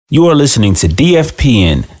You are listening to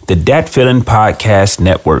DFPN, the Dat Feeling Podcast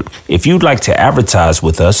Network. If you'd like to advertise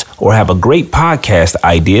with us or have a great podcast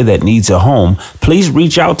idea that needs a home, please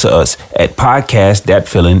reach out to us at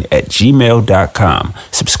podcastdatfeeling@gmail.com.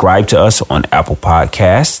 Subscribe to us on Apple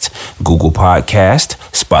Podcasts, Google Podcasts,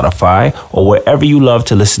 Spotify, or wherever you love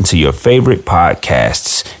to listen to your favorite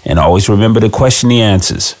podcasts. And always remember to question the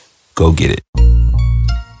answers. Go get it.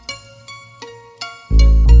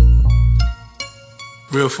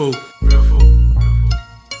 Real fool.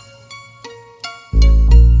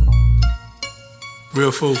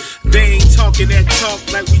 Real fool. They ain't talking that talk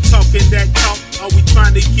like we talking that talk. All we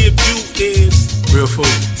trying to give you is real fool.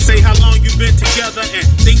 Say how long you been together and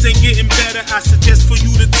things ain't getting better. I suggest for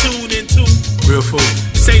you to tune into real fool.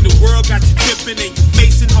 Say the world got you tripping and you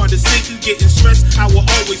facing hard decisions, getting stressed. I will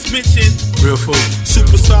always mention real fool.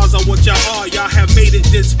 Superstars are what y'all are. Y'all have made it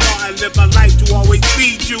this far. I live my life to always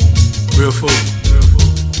feed you. Real fool.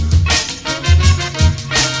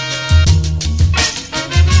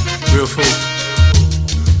 Real fool.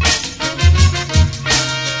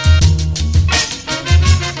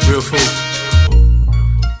 Real fool. Real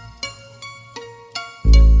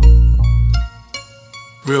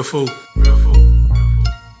fool. Real fool.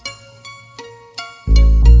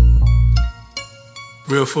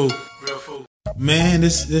 Real fool. Real fool. Man,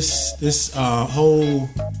 this whole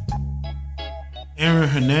Aaron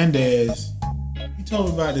Hernandez. You told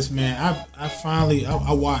me about this, man. I finally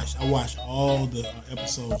watched all the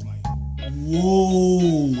episodes. Like,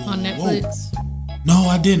 whoa. On Netflix? Whoa. No,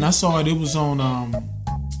 I didn't. I saw it. It was on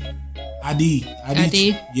ID.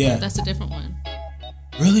 Yeah. That's a different one.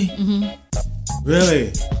 Really? Mm-hmm. Really?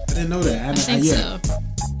 I didn't know that. I think so.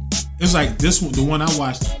 It was like this one. The one I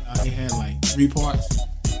watched, it had like 3 parts.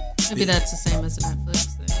 Maybe that's the same as the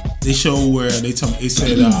Netflix thing. They show where they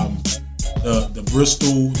said the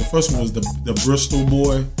Bristol. The first one was the Bristol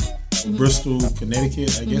boy, Bristol,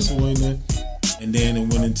 Connecticut. I guess it went in there, and then it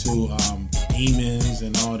went into demons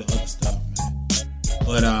and all the other stuff, man.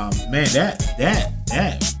 But man, that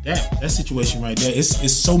situation right there,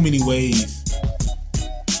 it's so many ways.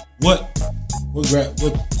 What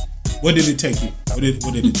did it take you? What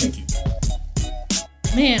did it take you?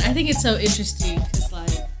 Man, I think it's so interesting because,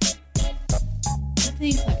 like, I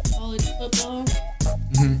think like college football,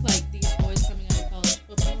 like these boys coming out of college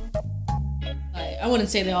football, like I wouldn't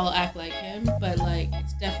say they all act like him, but like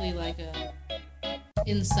it's definitely like a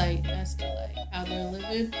insight as to like how they're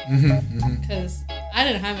living. Because I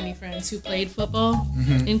didn't have any friends who played football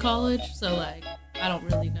in college, so like I don't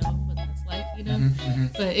really know what that's like, you know.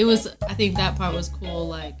 But it was, I think that part was cool,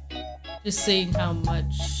 like just seeing how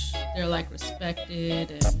much they're like respected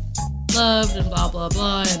and loved and blah blah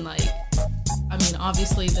blah, and like I mean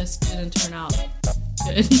obviously this didn't turn out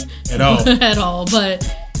good at all, but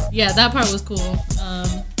yeah, that part was cool.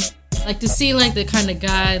 Like to see like the kind of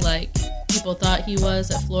guy like people thought he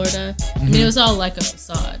was at Florida. I mean it was all like a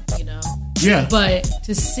facade, you know. Yeah. But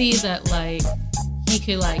to see that like he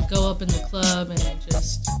could like go up in the club and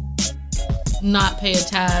just not pay a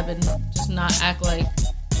tab and just not act like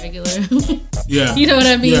regular. Yeah. You know what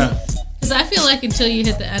I mean? Yeah. Because I feel like until you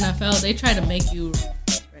hit the NFL, they try to make you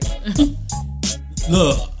regular.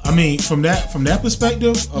 Look, I mean, from that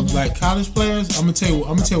perspective of like college players, I'm gonna tell you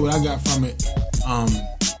what I got from it.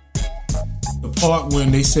 The part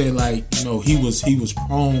when they said like, you know, he was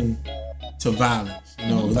prone to violence. You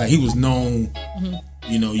know, like he was known.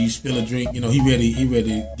 You know, you spill a drink. You know, he ready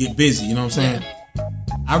to get busy. You know what I'm saying? Yeah.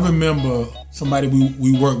 I remember somebody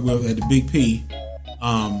we worked with at the Big P.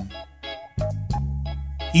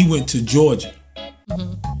 He went to Georgia,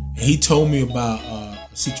 and he told me about a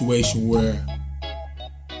situation where,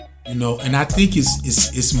 you know, and I think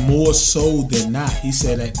it's more so than not. He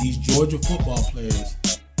said that these Georgia football players,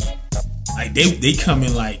 like they come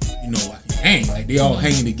in like, you know, like a gang, like they all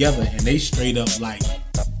hanging together, and they straight up like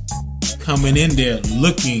coming in there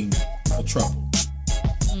looking for trouble,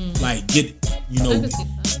 like get the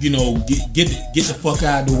fuck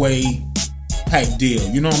out of the way type deal.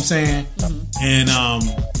 You know what I'm saying? And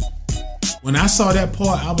when I saw that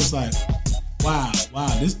part, I was like, wow,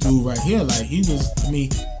 this dude right here, like he was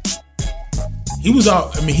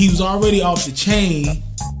already off the chain.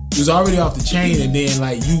 He was already off the chain, and then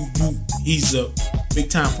like he's a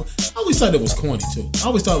big time. I always thought it was corny too. I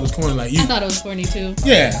thought it was corny too.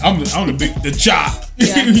 Yeah, I'm the jock.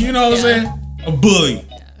 Yeah. You know what I'm saying? A bully.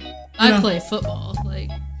 Yeah. I play football. Like,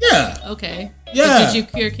 yeah. Okay. Yeah. Did you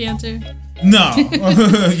cure cancer? No,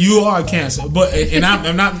 you are cancer. But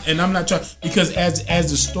I'm not trying, because as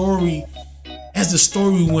the story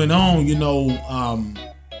went on,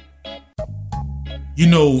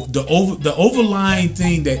 the overlying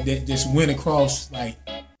thing that just went across like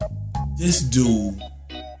this dude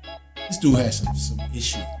has some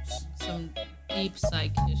issues. Some deep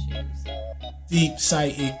psych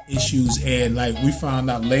issues, and like we found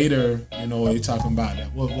out later, you know, they're talking about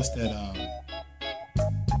that. What's that?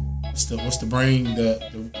 What's the brain? The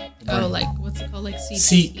brain. Like what's it called? Like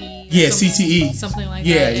CTE. CTE. Something like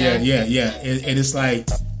that. Yeah. And it's like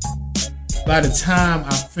by the time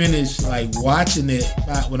I finished like watching it,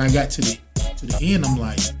 when I got to the end, I'm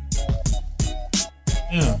like,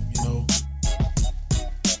 damn, you know,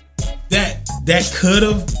 that could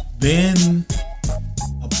have been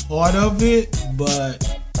a part of it, but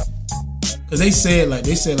because they said like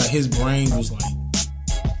his brain was like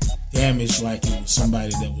damaged, like it was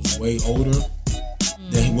somebody that was way older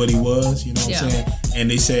than what he was, you know what I'm saying?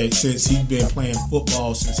 And they said since he's been playing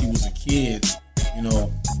football since he was a kid, you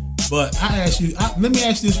know. But let me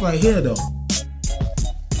ask you this right here though.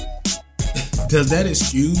 Does that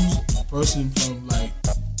excuse a person from like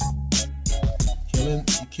killing?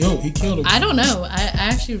 He killed him. I don't know. I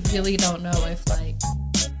actually really don't know if like,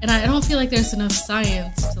 and I don't feel like there's enough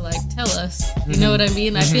science to like tell us. You know what I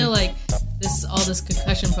mean? I feel like all this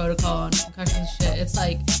concussion protocol and concussion shit. It's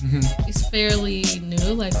like it's fairly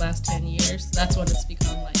new, like last 10 years. That's when it's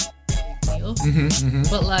become like a big deal.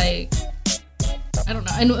 But like, I don't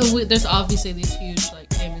know. And there's obviously these huge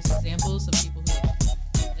like famous examples of people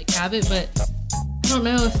who like have it, but I don't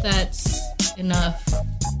know if that's enough.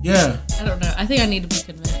 Yeah. I don't know. I think I need to be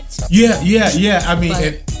convinced. Yeah. I mean,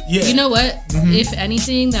 you know what? If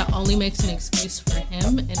anything, that only makes an excuse for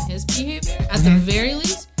him and his behavior at the very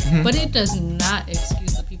least. But it does not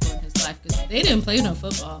excuse the people in his life because they didn't play no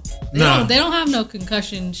football. They don't have no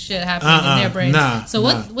concussion shit happening in their brains. So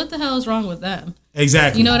what the hell is wrong with them?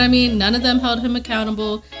 Exactly. You know what I mean? None of them held him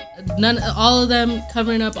accountable. All of them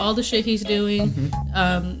covering up all the shit he's doing.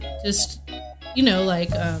 Just, you know, like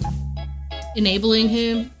enabling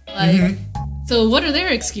him. Like, so what are their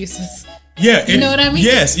excuses? Yeah, you know what I mean?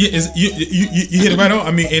 Yes, you hit it right on.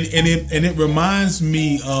 I mean, and it reminds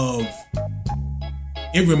me of.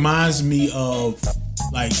 It reminds me of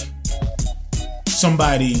like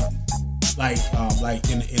somebody like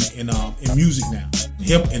in music now,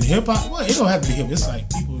 hip hop. Well, it don't have to be hip. It's like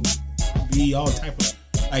people be all type of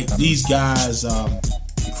like these guys,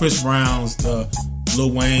 the Chris Browns, the Lil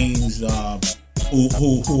Waynes,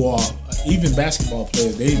 who are even basketball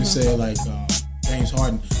players. They even say like James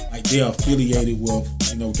Harden, like they're affiliated with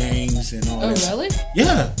gangs and all that. Oh, really?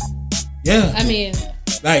 Yeah. I mean,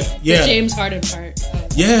 like the James Harden part.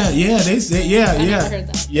 Yeah. They say I never heard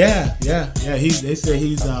that. Yeah. They say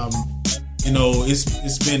he's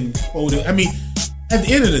it's been quoted. I mean, at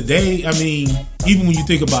the end of the day, I mean, even when you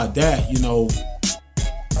think about that,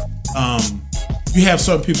 you have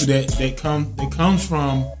certain people that comes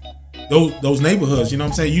from those neighborhoods. You know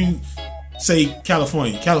what I'm saying? You say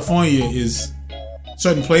California. California is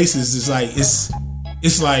certain places.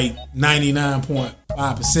 It's like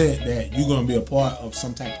 99.5% that you're gonna be a part of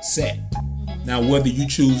some type of set. Now, whether you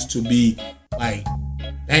choose to be like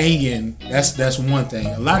banging, that's one thing.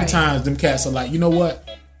 A lot of times, them cats are like, you know what?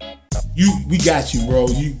 We got you, bro.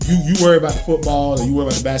 You worry about the football or you worry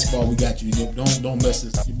about the basketball. We got you. Don't mess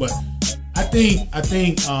this. But I think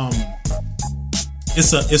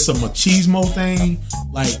it's a machismo thing.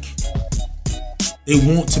 Like they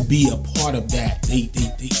want to be a part of that. They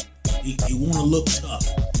want to look tough.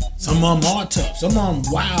 Some of them are tough. Some of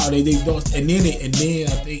them wild. They don't. And then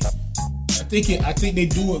I think they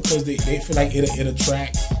do it because they feel like it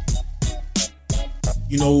attracts.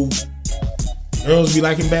 Girls be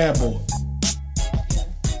liking bad boys.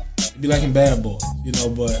 They be liking bad boys.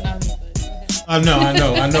 But I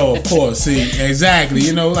know. Of course. See,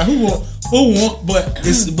 exactly. Like who want? But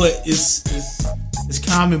it's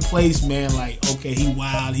commonplace, man. Like, okay, he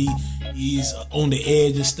wild. He's on the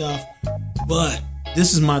edge and stuff. But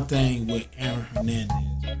this is my thing with Aaron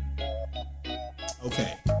Hernandez.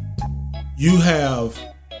 Okay. You have,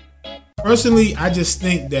 personally, I just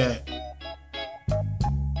think that,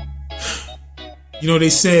 they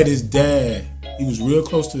said his dad, he was real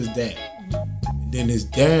close to his dad. And then his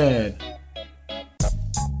dad,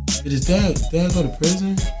 did his dad go to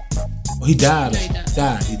prison? Oh, he died. He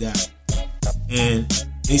died. And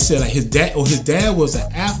they said like his dad was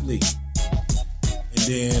an athlete. And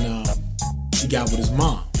then he got with his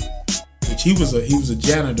mom, which he was a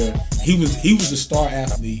janitor. He was a star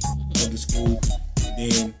athlete of the school.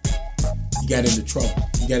 And then he got into trouble.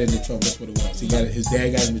 That's what it was. His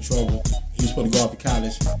dad got into trouble. He was supposed to go off to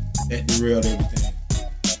college. That derailed everything.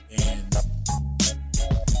 And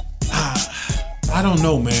I don't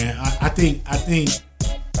know, man. I think.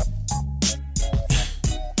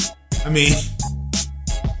 I mean,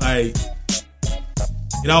 like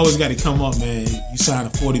it always got to come up, man. You sign a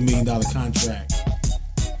 $40 million contract,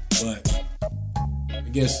 but I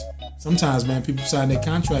guess sometimes, man, people sign that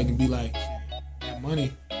contract and be like, that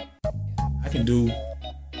money, I can do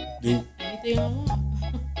anything I want.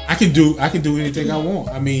 I can do anything I want.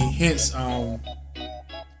 I mean, hence,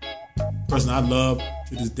 person I love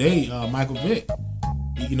to this day, Michael Vick.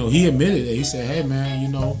 He admitted it. He said, "Hey,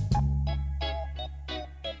 man,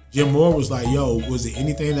 Jim Moore was like, yo, was there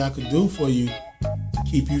anything that I could do for you to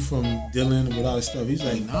keep you from dealing with all this stuff?" He's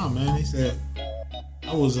like, "Nah, man." He said,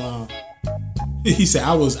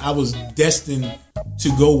 I was destined to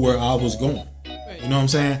go where I was going. Right. You know what I'm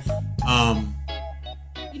saying?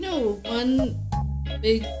 One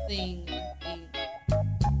big thing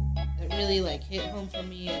that really like hit home for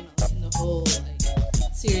me in the whole like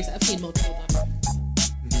series. I've seen multiple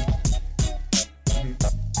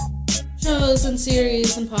documentaries, shows and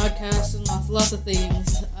series and podcasts and lots of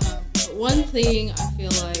things. But one thing I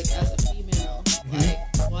feel like as a female, like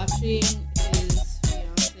watching his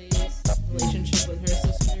fiance's relationship with her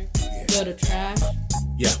sister go to trash.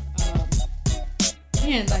 Yeah.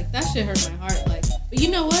 Man, like that shit hurt my heart. Like, but you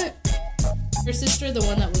know what? Her sister, the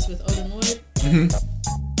one that was with Odin Lloyd,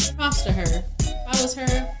 props to her. If I was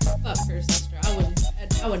her, fuck her sister.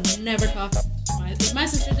 I would never talk to if my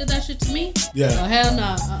sister did that shit to me. Yeah. Oh, hell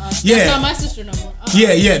no. Yeah. That's not my sister no more.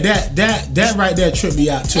 Yeah. That right there tripped me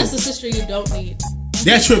out too. That's the sister you don't need.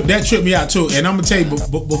 That tripped me out too. And I'm gonna tell you,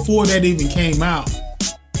 before that even came out,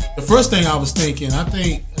 the first thing I was thinking, I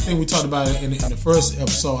think we talked about it in the first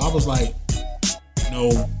episode. I was like,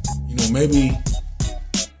 maybe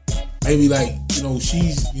like,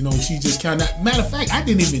 she's just kind of. Matter of fact, I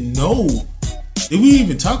didn't even know. Did we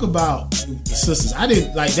even talk about the sisters? I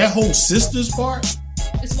didn't like that whole sisters part.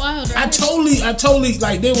 It's wild, right? I totally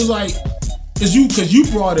like. They was like, cause you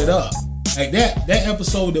brought it up. Like that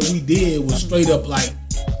episode that we did was straight up like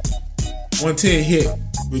 110 hit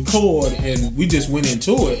record, and we just went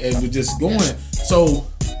into it and we're just going. Yeah. So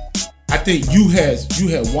I think you had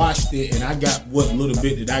watched it, and I got what little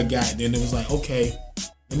bit that I got. Then it was like, okay,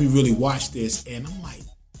 let me really watch this, and I'm like,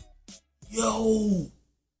 yo,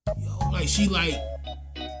 like she like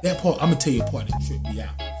that part. I'm gonna tell you a part that tripped me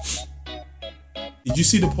out. Did you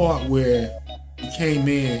see the part where he came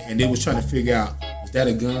in and they was trying to figure out, was that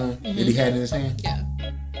a gun that he had in his hand? Yeah.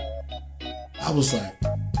 I was like,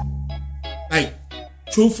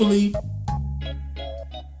 truthfully,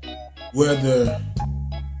 whether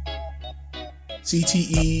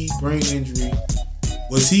CTE, brain injury,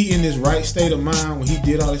 was he in his right state of mind when he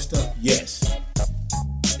did all this stuff? Yes. I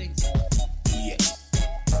think so. Yes.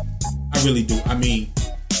 I really do. I mean,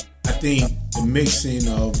 I think the mixing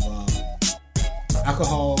of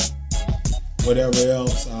alcohol, whatever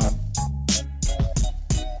else,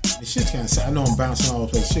 the shit's kind of sad. I know I'm bouncing all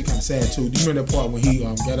over the place. Shit kind of sad too. Do you remember that part when he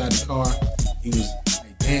got out of the car? He was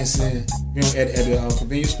like dancing, at the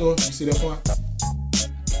convenience store. You see that part?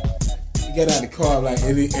 He got out of the car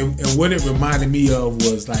and what it reminded me of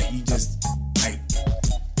was like he just like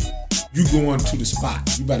you going to the spot.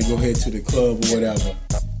 You about to go head to the club or whatever,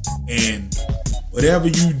 and whatever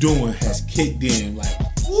you doing has kicked in. Like,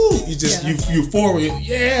 woo! You just euphoria.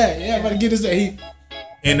 Yeah, I'm about to get this day.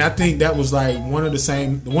 And I think that was like one of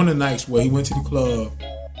the nights where he went to the club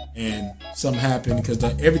and something happened because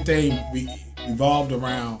everything revolved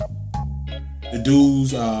around the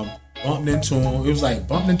dudes bumping into him. It was like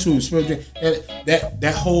bumping into him.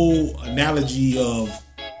 That whole analogy of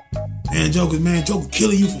Joker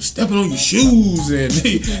killing you for stepping on your shoes and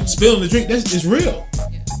spilling the drink. It's real.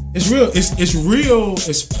 It's real. It's real,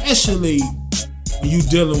 especially when you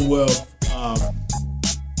dealing with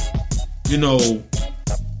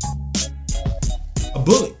a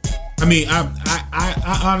bullet. I mean, I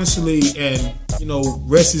honestly, and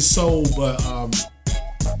rest his soul, but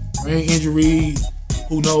brain injury.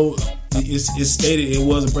 Who knows? It's stated it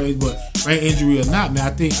was a brain injury or not, man. I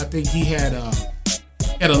think he had a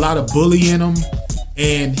lot of bully in him,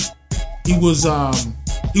 and he was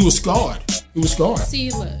scarred. He was scarred.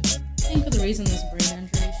 See, look, I think the reason this brain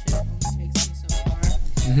injury shit only takes me so far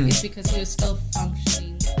is because he was still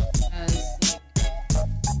functioning as like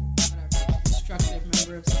whatever destructive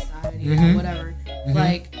member of society or whatever.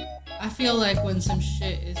 Like, I feel like when some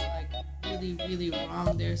shit is like really, really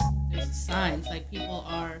wrong, there's signs. Like people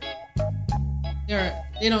are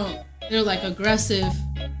they're like aggressive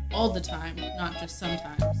all the time, not just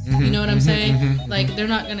sometimes. You know what I'm saying? Like they're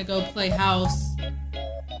not gonna go play house,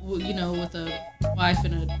 with a wife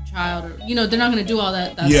and a child, or they're not gonna do all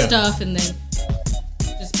that stuff and then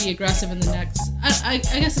just be aggressive in the next. I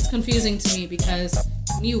guess it's confusing to me because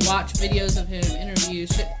when you watch videos of him, interviews,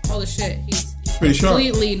 shit, all the shit, he's pretty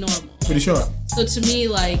completely normal. Pretty sure. So to me,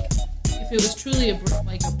 like, if it was truly a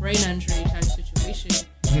brain injury type situation,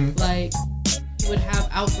 like, he would have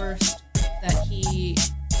outbursts that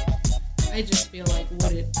I just feel like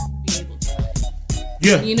wouldn't be able to hide.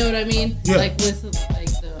 Yeah. You know what I mean? Yeah. Like with like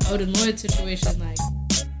the Odin Lloyd situation, like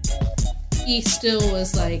he still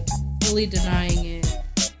was like fully denying it.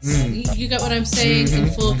 You got what I'm saying? In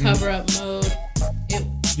full cover up mode.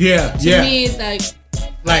 To me, like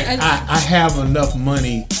I have enough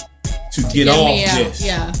money to get off this.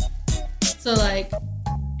 Yeah. So like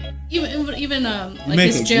even like Make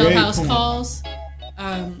his jailhouse calls,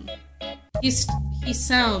 he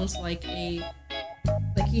sounds like he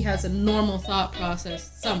has a normal thought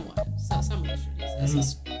process somewhat. So some of the shit he says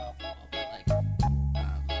is alcohol, but like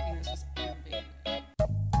it's just being big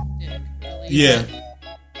dick, really. Yeah.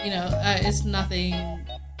 But, you know, it's nothing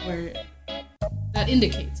where that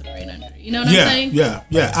indicates a brain injury. You know what I'm saying? Yeah.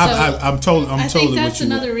 So I'm totally. I think that's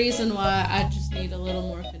another reason why I just need a little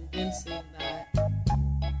more convincing that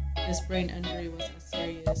this brain injury was as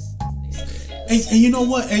serious as they say it is. And you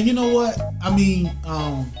know what? I mean,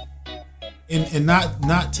 and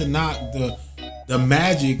not to knock the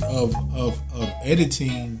magic of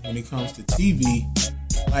editing when it comes to TV.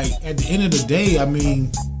 Like at the end of the day, I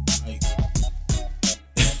mean, like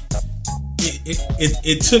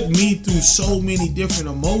it took me through so many different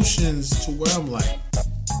emotions to where I'm like,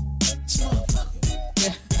 this motherfucker.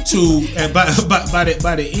 Yeah. And by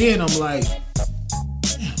the end, I'm like,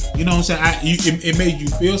 damn, you know what I'm saying? It made you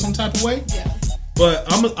feel some type of way. Yeah. But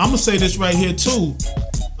I'm gonna say this right here too.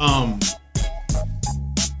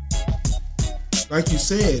 Like you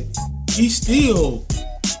said, he still.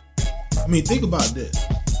 I mean, think about this.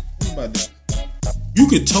 You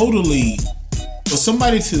could totally, for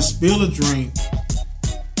somebody to spill a drink,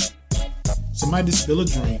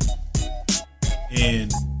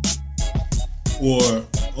 and for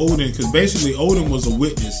Odin, because basically Odin was a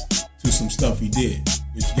witness to some stuff he did,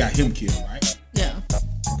 which got him killed, right? Yeah.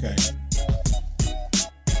 Okay.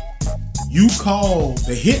 You call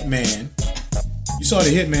the hitman. You saw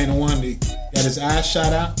the hitman, the one that got his eyes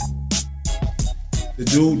shot out. The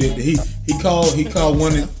dude that he called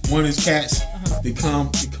one of his cats to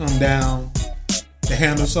come down to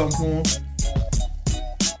handle something for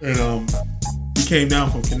him. And he came down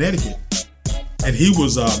from Connecticut. And he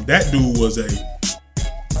was that dude was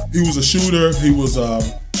a shooter. He was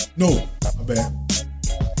no, my bad.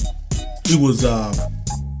 He was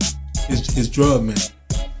his drug man.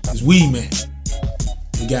 His weed man.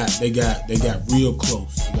 They got real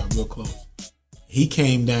close. He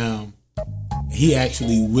came down. He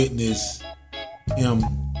actually witnessed him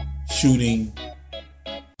shooting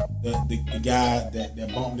the guy that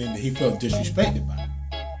bumped into. He felt disrespected by.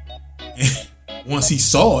 And once he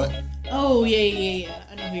saw it. Oh yeah.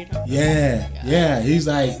 I know who you're talking about. Yeah. He's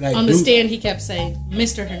like on the stand. He kept saying,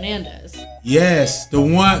 "Mr. Hernandez." Yes, the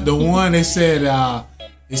one they said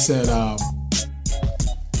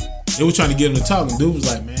they were trying to get him to talk, and dude was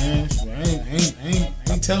like, "Man, I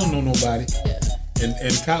ain't telling nobody." Yeah. And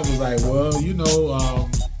the cop was like, "Well, you know,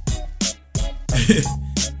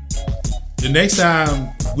 the next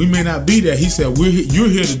time we may not be there." He said, "You're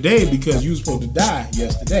here today because you were supposed to die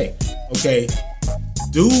yesterday." Okay,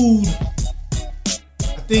 dude. I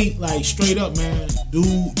think like straight up, man,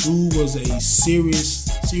 dude was a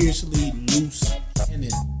seriously loose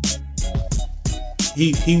cannon.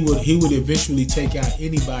 He would eventually take out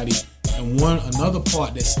anybody. And another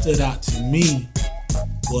part that stood out to me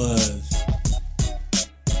was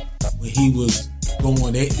when he was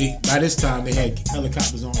going. By this time they had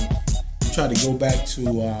helicopters on. He tried to go back to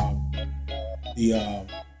the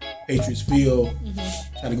Patriots Field.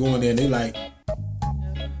 Tried to go in there. And they like,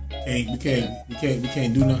 we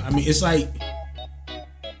can't do nothing. I mean, it's like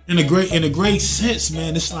in a great sense,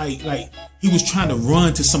 man. It's like he was trying to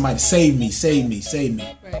run to somebody, save me.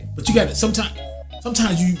 Right. But you got to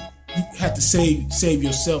sometimes you have to save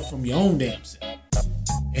yourself from your own damn self.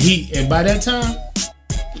 And by that time,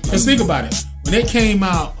 let's think about it. When they came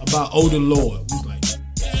out about Odin Lloyd, we was like,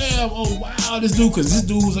 damn, oh wow, this dude, because this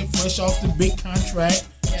dude was like fresh off the big contract,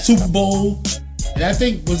 Super Bowl. And I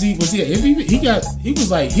think he was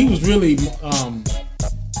really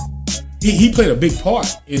he played a big part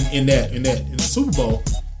in the Super Bowl.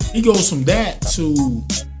 He goes from that to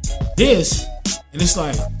this, and it's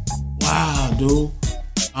like, wow, dude.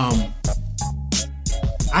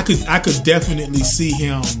 I could definitely see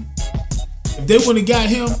him. If they wouldn't have got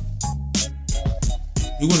him,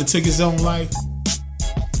 he wouldn't have took his own life.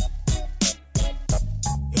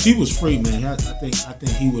 If he was free, man, I think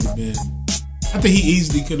he would have been. I think he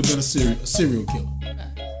easily could have been a serial killer.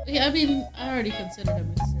 Yeah, I mean, I already considered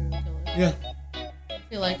him a serial killer. Yeah.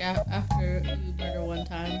 feel like after you murder one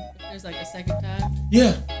time, if there's like a second time,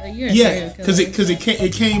 yeah, like you're a serial killer. because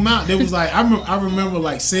it came out. There was like I remember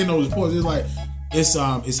like seeing those reports. It's like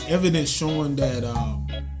it's evidence showing that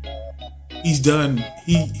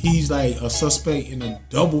he's like a suspect in a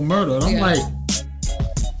double murder. And I'm like,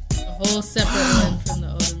 a whole separate one from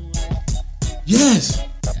the Odin one. Yes.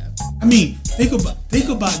 Yeah. I mean, think about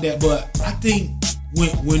that. But I think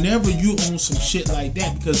whenever you own some shit like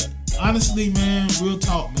that, because honestly, man, real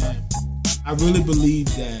talk, man, I really believe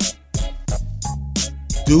that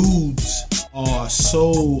dudes are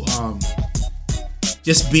so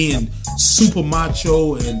just being super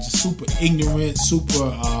macho and super ignorant,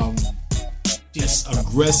 super just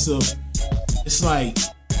aggressive. It's like,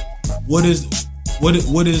 what is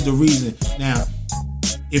the reason? Now,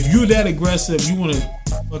 if you're that aggressive, you want to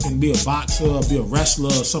fucking be a boxer, be a wrestler,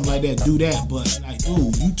 or something like that, do that. But like,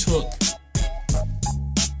 dude,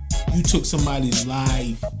 you took somebody's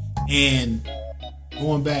life, and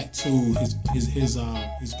going back to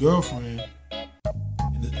his girlfriend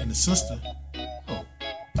and the sister.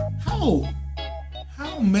 Oh,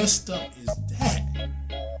 how messed up is that?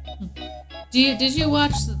 Did you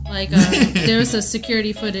watch like there was a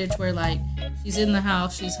security footage where like she's in the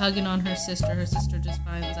house, she's hugging on her sister just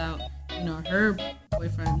finds out, you know, her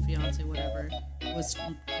boyfriend, fiance, whatever, was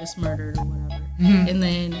just murdered or whatever. Mm-hmm. And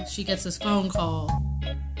then she gets this phone call,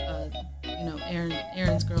 you know,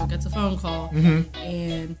 Aaron's girl gets a phone call, mm-hmm.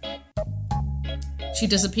 and she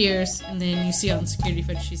disappears, and then you see on the security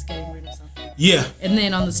footage she's getting rid of something. Yeah. And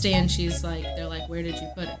then on the stand she's like, they're like, where did you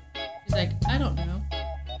put it? She's like, I don't know.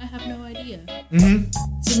 I have no idea. Mm-hmm.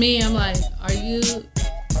 To me, I'm like,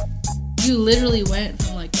 you literally went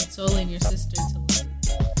from like consoling your sister to like,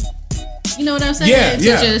 you know what I'm saying? Yeah,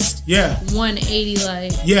 to just 180,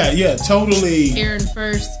 like, yeah, totally. Aaron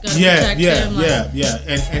first, gotta protect him. Like, yeah.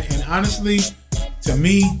 And honestly, to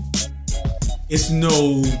me, it's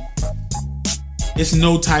no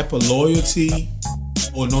type of loyalty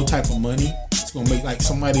or no type of money. It's gonna make like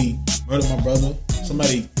somebody murder my brother,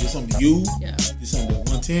 somebody did something to you, did something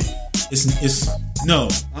to 110. It's no,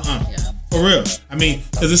 Yeah. For real. I mean,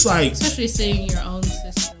 because it's like, especially seeing your own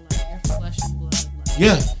sister, like your flesh and blood,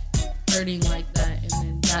 like hurting like that, and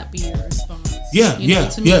then that be your response. Yeah, you know,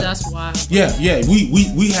 to me, that's wild. Yeah.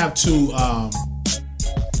 We have to.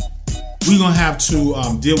 We're gonna have to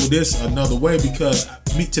deal with this another way, because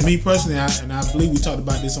to me personally, and I believe we talked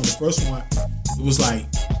about this on the first one. It was like,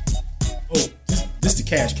 oh, this the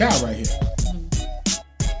cash cow right here.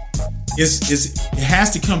 It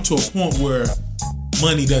has to come to a point where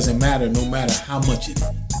money doesn't matter, no matter how much it is.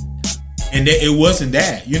 And it wasn't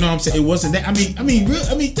that. You know what I'm saying? It wasn't that. I mean,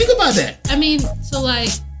 think about that. I mean, so like,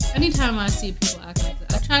 anytime I see people act like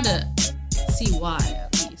that, I try to see why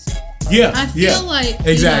at least. Yeah, I feel like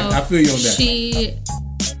exactly. You know, I feel you on that. She,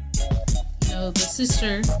 you know, the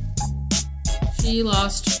sister, she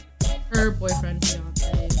lost her boyfriend,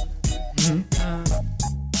 fiance, whatever.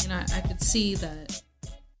 And I could see that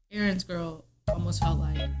Aaron's girl almost felt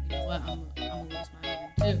like, you know what, I'm gonna lose my man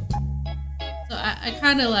too. So I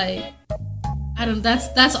kind of like, I don't.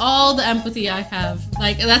 That's all the empathy I have.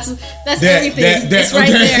 Like that's everything. It's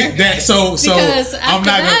right there. So because I'm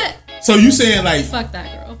not. that, so you saying like, fuck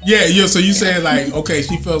that girl. Yeah. So you saying like, okay,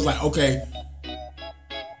 she feels like, okay,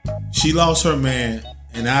 she lost her man,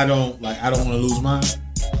 and I don't want to lose mine.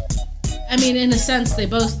 I mean, in a sense, they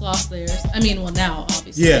both lost theirs. I mean, well, now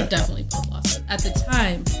obviously they definitely both lost it. At the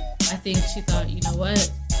time, I think she thought, you know what,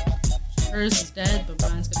 hers is dead, but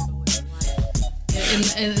mine's gonna go with her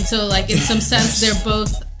life. And so, like, in some sense, they're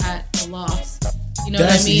both at a loss. You know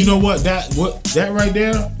what I mean? You know what that right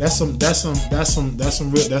there? That's some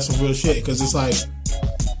real shit. Because it's like,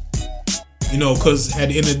 you know, because at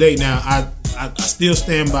the end of the day, now I still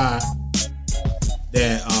stand by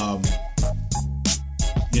that.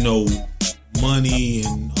 You know, money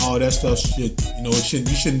and all that stuff should, you know,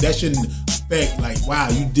 that shouldn't affect like, wow,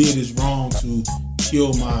 you did this wrong to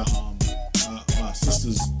kill my my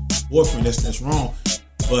sister's boyfriend. That's wrong.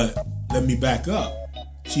 But let me back up.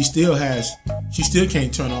 She still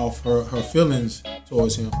can't turn off her feelings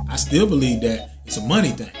towards him. I still believe that it's a money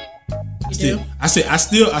thing. I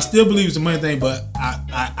still believe it's a money thing, but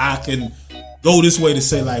I can go this way to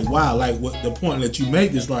say like, wow, like what the point that you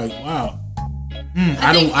make is like, wow.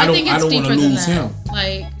 I don't want to lose him.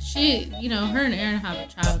 Like she, you know, her and Aaron have a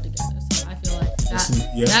child together, so I feel like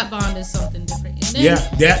that bond is something different. And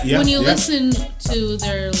then when you listen to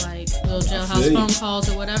their like little jailhouse phone calls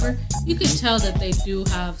or whatever, you can tell that they do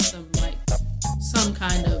have some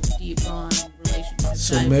kind of deep bond relationship.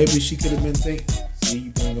 So maybe she could have been thinking, see,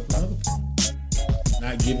 you bring up another point,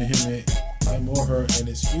 not giving him or her an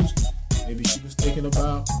excuse. maybe she was thinking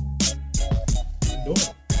about her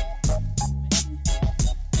daughter.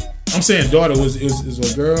 I'm saying daughter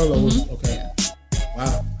is a girl or was okay.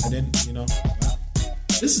 Wow, I didn't, wow.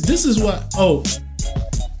 This is what. Oh,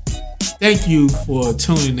 thank you for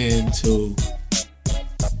tuning in to.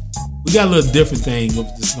 We got a little different thing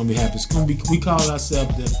that's gonna be happening. It's gonna be, we call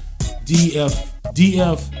ourselves the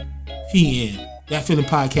DFPN, That Feeling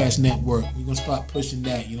Podcast Network. We're gonna start pushing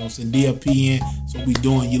that. You know what I'm saying? DFPN. So we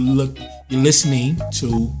doing. You're listening to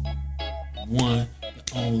one, the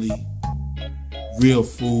only Real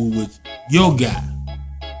Food with your guy,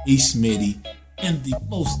 E. Smitty, and the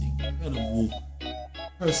most incredible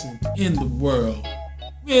person in the world,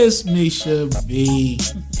 Miss Misha V.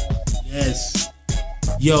 Yes.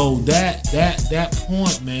 Yo, that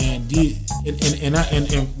point, man.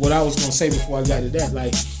 And what I was gonna say before I got to that,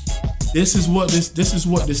 like, this is what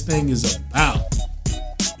this thing is about.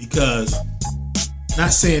 Because,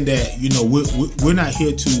 not saying that we're not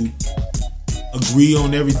here to agree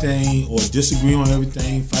on everything or disagree on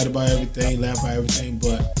everything, fight about everything, laugh about everything,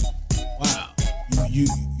 but wow, you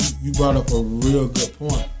brought up a real good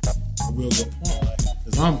point,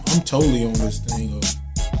 because I'm totally on this thing of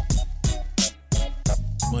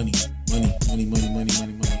money, and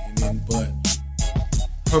then but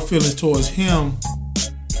her feelings towards him,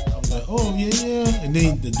 I was like, oh yeah, and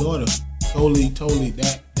then the daughter, totally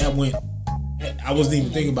that went. I wasn't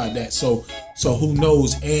even thinking about that. So who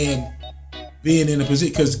knows? And being in a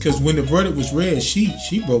position, because when the verdict was read,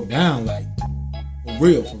 she broke down like for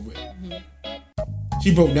real. Mm-hmm.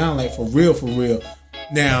 She broke down like for real.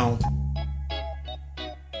 Now,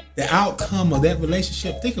 the outcome of that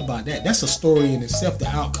relationship, think about that. That's a story in itself. The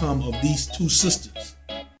outcome of these two sisters.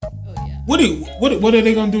 Oh yeah. What are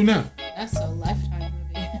they gonna do now? That's a Lifetime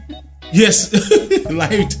movie. Yes,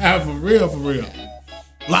 Lifetime for real. Yeah.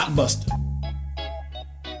 Blockbuster.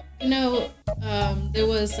 There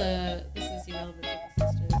was this is irrelevant to the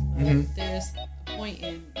sisters, but there's a point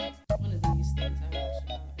in one of these things I watched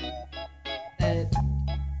about that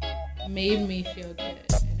made me feel good,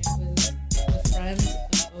 and it was the friends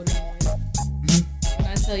of Odin Lloyd. And I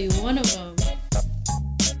tell you, one of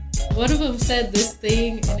them said this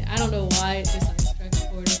thing, and I don't know why it just like struck a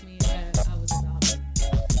chord with me. I was about it.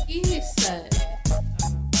 He said,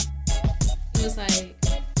 he was like,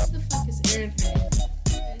 "Who the fuck is Aaron Hernandez?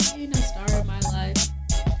 He ain't no star in my life."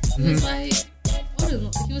 He was like,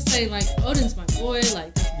 Odin. He was saying like, Odin's my boy.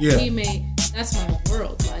 Like, that's my teammate. That's my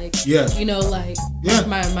world. Like,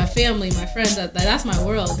 my family, my friends. That's my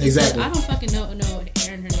world. Exactly. Like, I don't fucking know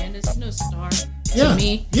Aaron Hernandez. He's no star to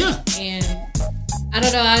me. Yeah. And I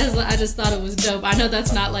don't know. I just thought it was dope. I know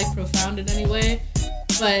that's not like profound in any way,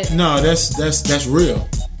 but no, that's real.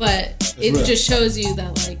 But it just shows you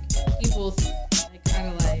that like people like kind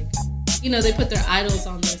of like they put their idols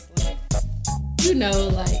on this like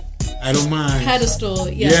like I don't mind pedestal.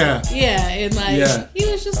 Yeah. And like he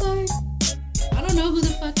was just like, I don't know who the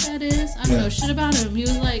fuck that is. I don't know shit about him. He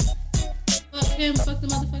was like, fuck him, fuck the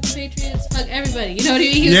motherfucking Patriots, fuck everybody. You know what I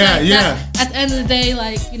mean? He was at the end of the day,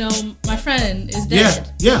 like, my friend is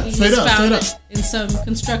dead. Yeah. Straight up. In some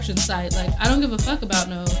construction site. Like, I don't give a fuck about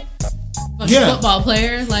no fucking football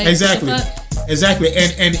player. Like, exactly. And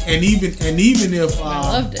even if I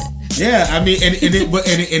loved it. Yeah, I mean, and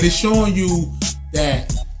it's showing you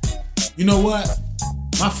that, you know what,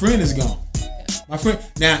 my friend is gone. Yeah. My friend.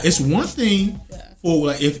 Now, it's one thing for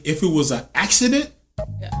like if it was an accident.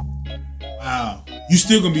 Yeah. Wow, you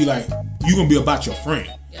still gonna be like, you gonna be about your friend.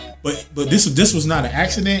 Yeah. But this was not an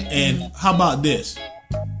accident. And how about this?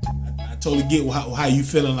 I totally get how you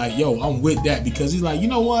feeling. Like, yo, I'm with that, because he's like, you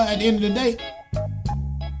know what? At the end of the day,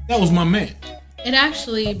 that was my man. It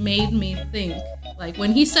actually made me think. Like,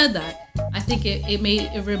 when he said that, I think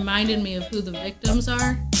it reminded me of who the victims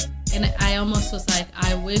are, and I almost was like,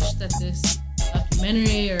 I wish that this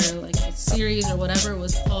documentary or like a series or whatever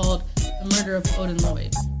was called The Murder of Odin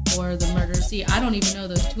Lloyd, or The Murder. See, I don't even know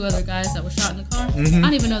those two other guys that were shot in the car. I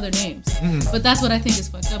don't even know their names. But that's what I think is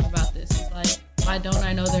fucked up about this. It's like, why don't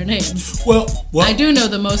I know their names? Well, I do know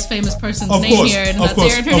the most famous person's name here, and that's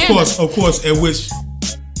Aaron Hernandez. Of course, and which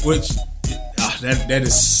that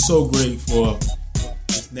is so great for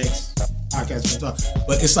this next podcast we're talking.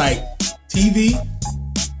 But it's like TV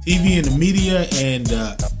and the media and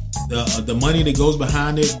the money that goes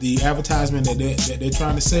behind it, the advertisement that they're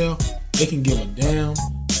trying to sell, they can give a damn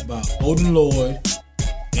about Odin Lloyd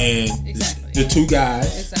and the two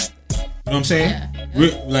guys. Exactly. You know what I'm saying?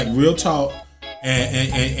 Yeah. Real talk.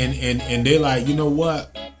 And they're like, you know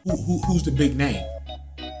what? Who's the big name?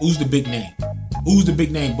 Who's the big name?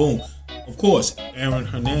 Boom. of course, Aaron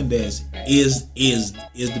Hernandez is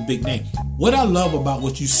the big name. What I love about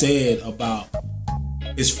what you said about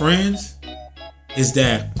his friends is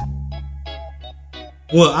that,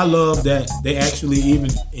 well, I love that they actually even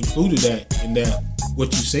included that in that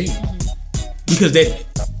what you said, because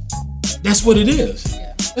that's what it is.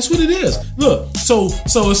 Yeah. That's what it is. Look, so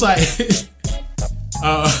it's like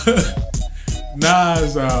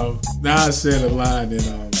Nas said a line in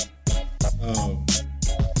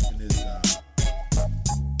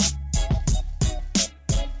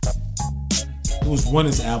it was one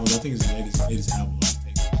of his albums. I think it's his latest album.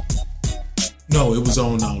 No, it was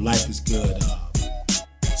on Life Is Good.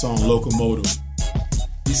 Song Locomotive.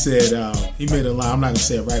 He said, he made a line, I'm not gonna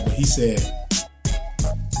say it right, but he said,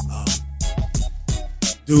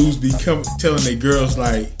 dudes be telling their girls,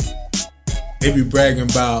 like, they be bragging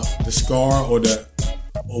about the scar or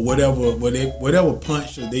whatever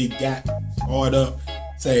punch that they got scarred up.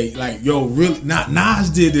 Say, like, yo, really, not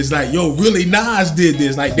Nas did this. Like, yo, really, Nas did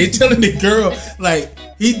this. Like, they telling the girl, like,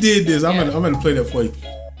 he did this. I'm gonna play that for you.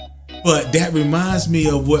 But that reminds me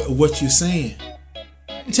of what you're saying.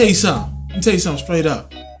 Let me tell you something straight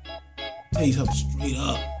up.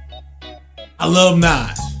 I love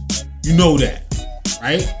Nas. You know that,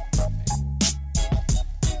 right?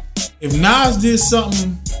 If Nas did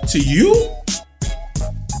something to you,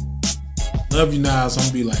 love you, Nas, I'm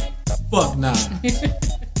gonna be like, fuck Nas.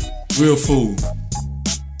 Real fool.